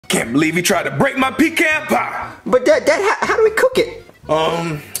Can't believe he tried to break my pecan pie. But Dad, how do we cook it?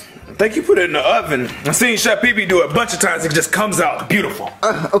 I think you put it in the oven. I've seen Chef Pee Pee do it a bunch of times. It just comes out beautiful.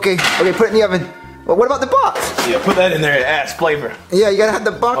 Okay, put it in the oven. Well, what about the box? Yeah, put that in there. It adds flavor. Yeah, you gotta have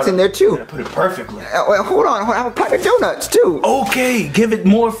the box in there too. Put it perfectly. Well, hold on. I have a pack of donuts too. Okay, give it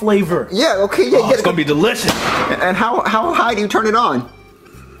more flavor. Yeah, okay, yeah. It's gonna be delicious. And how high do you turn it on?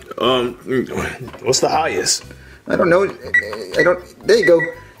 What's the highest? I don't know. There you go.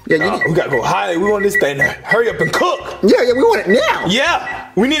 Yeah, we gotta go high. We want this thing to hurry up and cook. Yeah, we want it now.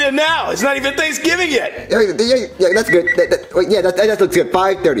 Yeah, we need it now. It's not even Thanksgiving yet. Yeah, that's good. That looks good.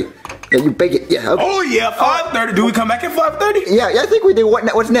 5:30. Yeah, you bake it. Yeah. Okay. Oh yeah, 5:30. Do we come back at 5:30? Yeah, I think we do.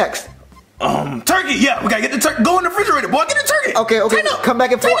 What's next? Turkey. Yeah, we gotta get the turkey. Go in the refrigerator, boy. Get the turkey. Okay. Come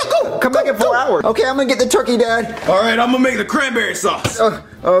back in 4 hours. Okay, I'm gonna get the turkey, Dad. All right, I'm gonna make the cranberry sauce.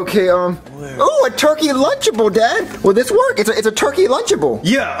 Okay. Oh, a turkey Lunchable, Dad. Will this work? It's a turkey Lunchable.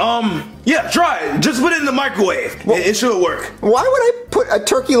 Yeah, try it. Just put it in the microwave. Well, it should work. Why would I put a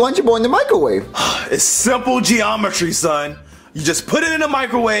turkey Lunchable in the microwave? It's simple geometry, son. You just put it in the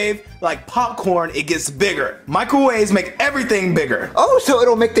microwave, like popcorn, it gets bigger. Microwaves make everything bigger. Oh, so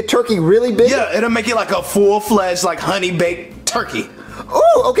it'll make the turkey really big? Yeah, it'll make it like a full-fledged, like honey-baked turkey.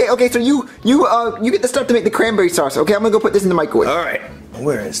 Oh, okay. So you get the stuff to make the cranberry sauce. Okay, I'm gonna go put this in the microwave. All right.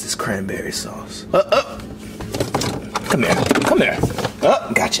 Where is this cranberry sauce? Come here.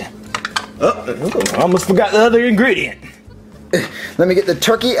 Gotcha. I almost forgot the other ingredient. Let me get the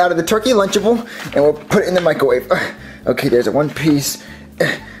turkey out of the turkey Lunchable, and we'll put it in the microwave. Okay, there's a one piece.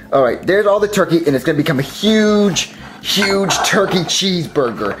 All right, there's all the turkey, and it's gonna become a huge turkey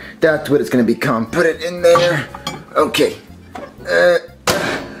cheeseburger. That's what it's gonna become. Put it in there. Okay. Dad,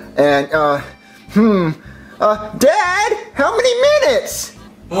 how many minutes?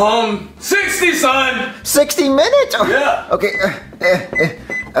 60, son. 60 minutes? Oh, yeah. Okay.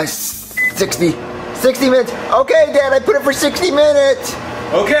 60 minutes. Okay, Dad, I put it for 60 minutes.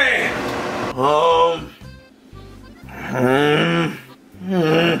 Okay.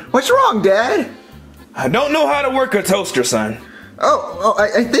 What's wrong, Dad? I don't know how to work a toaster, son.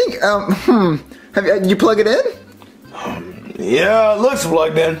 I think, did you plug it in? Yeah, it looks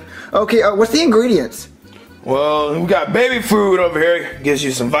plugged in. Okay, what's the ingredients? Well, we got baby food over here. Gives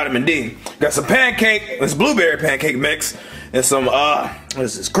you some vitamin D. Got some pancake, this blueberry pancake mix, and some, what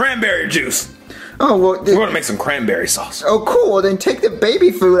is this, cranberry juice. Oh, well, we're gonna make some cranberry sauce. Oh, cool. Then take the baby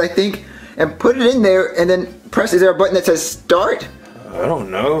food, I think, and put it in there, and then press, is there a button that says start? I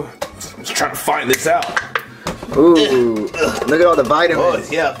don't know. I'm just trying to find this out. Ooh, look at all the vitamins.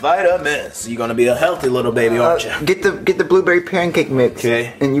 Oh, yeah, vitamins. You're gonna be a healthy little baby, aren't you? Get the blueberry pancake mix.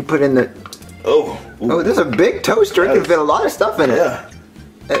 Okay. And you put in the... Oh, this is a big toaster. It can fit a lot of stuff in it. Yeah.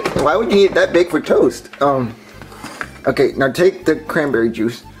 Why would you need it that big for toast? Okay, now take the cranberry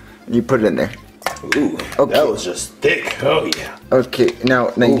juice and you put it in there. Ooh, okay. That was just thick. Oh, yeah. Okay,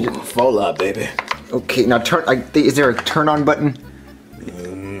 now you just... Fall out, baby. Okay, now turn... is there a turn on button?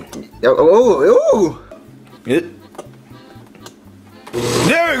 Oh. There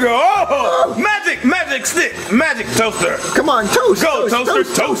we go. Oh, magic stick, magic toaster. Come on, toast. Go, toaster,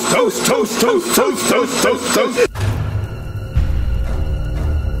 toast.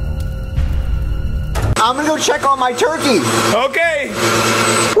 I'm gonna go check on my turkey. Okay.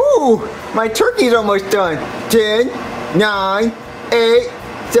 Ooh, my turkey's almost done. 10, 9, 8,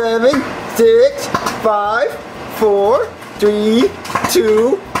 7, 6, 5, 4, 3,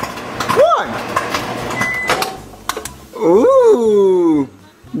 2, 1. Ooh,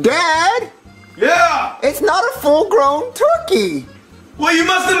 Dad. Yeah. It's not a full-grown turkey. Well, you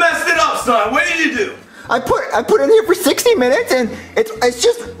must have messed it up, son. What did you do? I put it in here for 60 minutes, and it's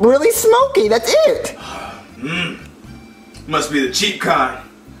just really smoky. That's it. Must be the cheap kind.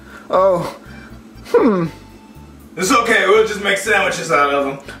 Oh. It's okay. We'll just make sandwiches out of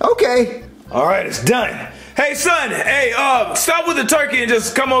them. Okay. All right, it's done. Hey, son. Hey, stop with the turkey and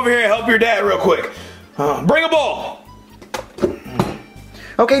just come over here and help your dad real quick. Bring a bowl.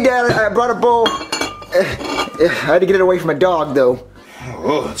 Okay, Dad. I brought a bowl. I had to get it away from a dog, though.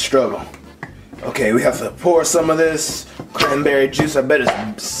 Oh, struggle. Okay, we have to pour some of this cranberry juice. I bet it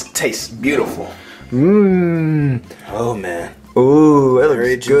tastes beautiful. Oh, man. Ooh, it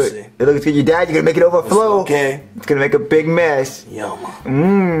looks juicy. Good. It looks good. Your dad, you're gonna make it overflow. Okay. It's gonna make a big mess. Yum.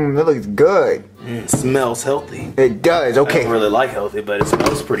 That looks good. It smells healthy. It does. Okay. I don't really like healthy, but it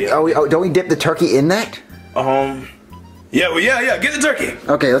smells pretty healthy. Don't we dip the turkey in that? Yeah. Get the turkey.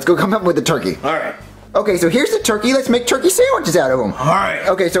 Okay, let's go come up with the turkey. All right. Okay, so here's the turkey. Let's make turkey sandwiches out of them. All right.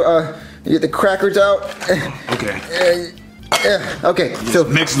 Okay, so you get the crackers out. Okay. Okay. So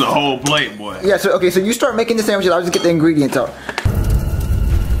mix the whole plate, boy. Yeah. So you start making the sandwiches. I'll just get the ingredients out.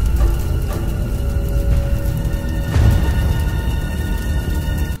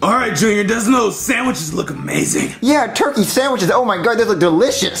 right, Junior, doesn't those sandwiches look amazing? Yeah, turkey sandwiches. Oh my God, those look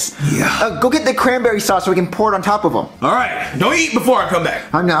delicious. Yeah. Go get the cranberry sauce so we can pour it on top of them. All right, don't eat before I come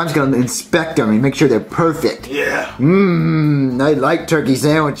back. I'm just gonna inspect them and make sure they're perfect. Yeah. I like turkey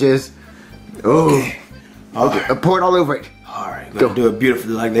sandwiches. Oh. Okay. All right. Pour it all over it. All right, go do it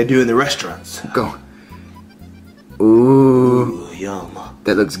beautifully like they do in the restaurants. Go. Ooh. Ooh, yum.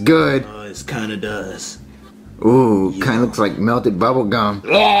 That looks good. Oh, it kind of does. Ooh, kind of looks like melted bubble gum.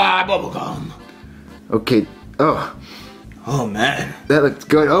 Ah, bubblegum. Okay. Oh. Oh, man. That looks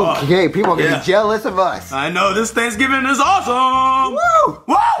good. Okay, people are gonna be jealous of us. I know, this Thanksgiving is awesome. Woo!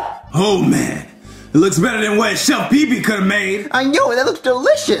 Woo! Oh, man. It looks better than what Chef Pee-Pee could have made. I know, that looks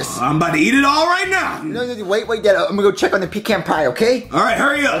delicious. I'm about to eat it all right now. No, wait, Dad. I'm gonna go check on the pecan pie, okay? All right,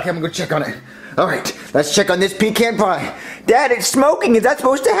 hurry up. Okay, I'm gonna go check on it. All right, let's check on this pecan pie. Dad, it's smoking. Is that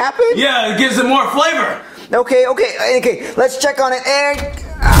supposed to happen? Yeah, it gives it more flavor. Okay. Let's check on it and...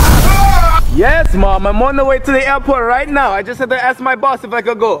 Yes, Mom. I'm on the way to the airport right now. I just had to ask my boss if I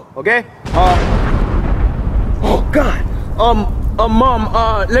could go. Okay? Oh God. Mom.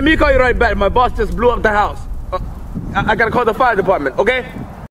 Let me call you right back. My boss just blew up the house. I gotta call the fire department. Okay?